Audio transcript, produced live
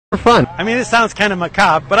for fun? I mean, this sounds kind of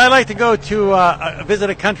macabre, but I like to go to visit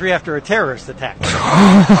a country after a terrorist attack.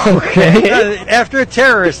 Okay. After a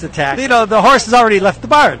terrorist attack, you know, the horse has already left the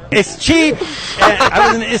barn. It's cheap. And I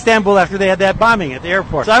was in Istanbul after they had that bombing at the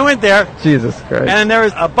airport. So I went there. Jesus Christ. And there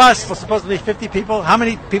was a bus, supposed to be 50 people. How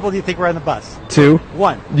many people do you think were on the bus? 2.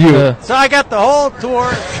 1. You. So I got the whole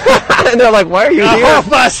tour. And they're like, why are you The here? whole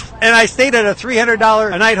bus. And I stayed at a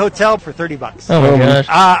 $300 a night hotel for $30. Oh my gosh.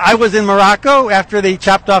 I was in Morocco after they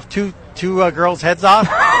chopped off two girls' heads off.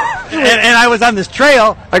 and I was on this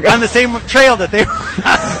trail, on the same trail that they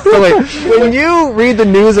were. So wait, when you read the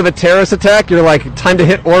news of a terrorist attack, you're like, time to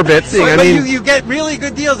hit orbit. But you get really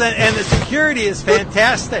good deals, and the security is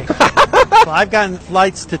fantastic. So I've gotten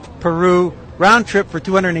flights to Peru, round trip for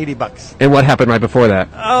 $280. And what happened right before that?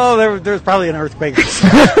 Oh, there was probably an earthquake.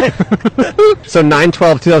 So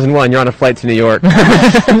 9/12/2001, you're on a flight to New York.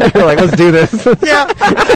 You're like, let's do this. Yeah.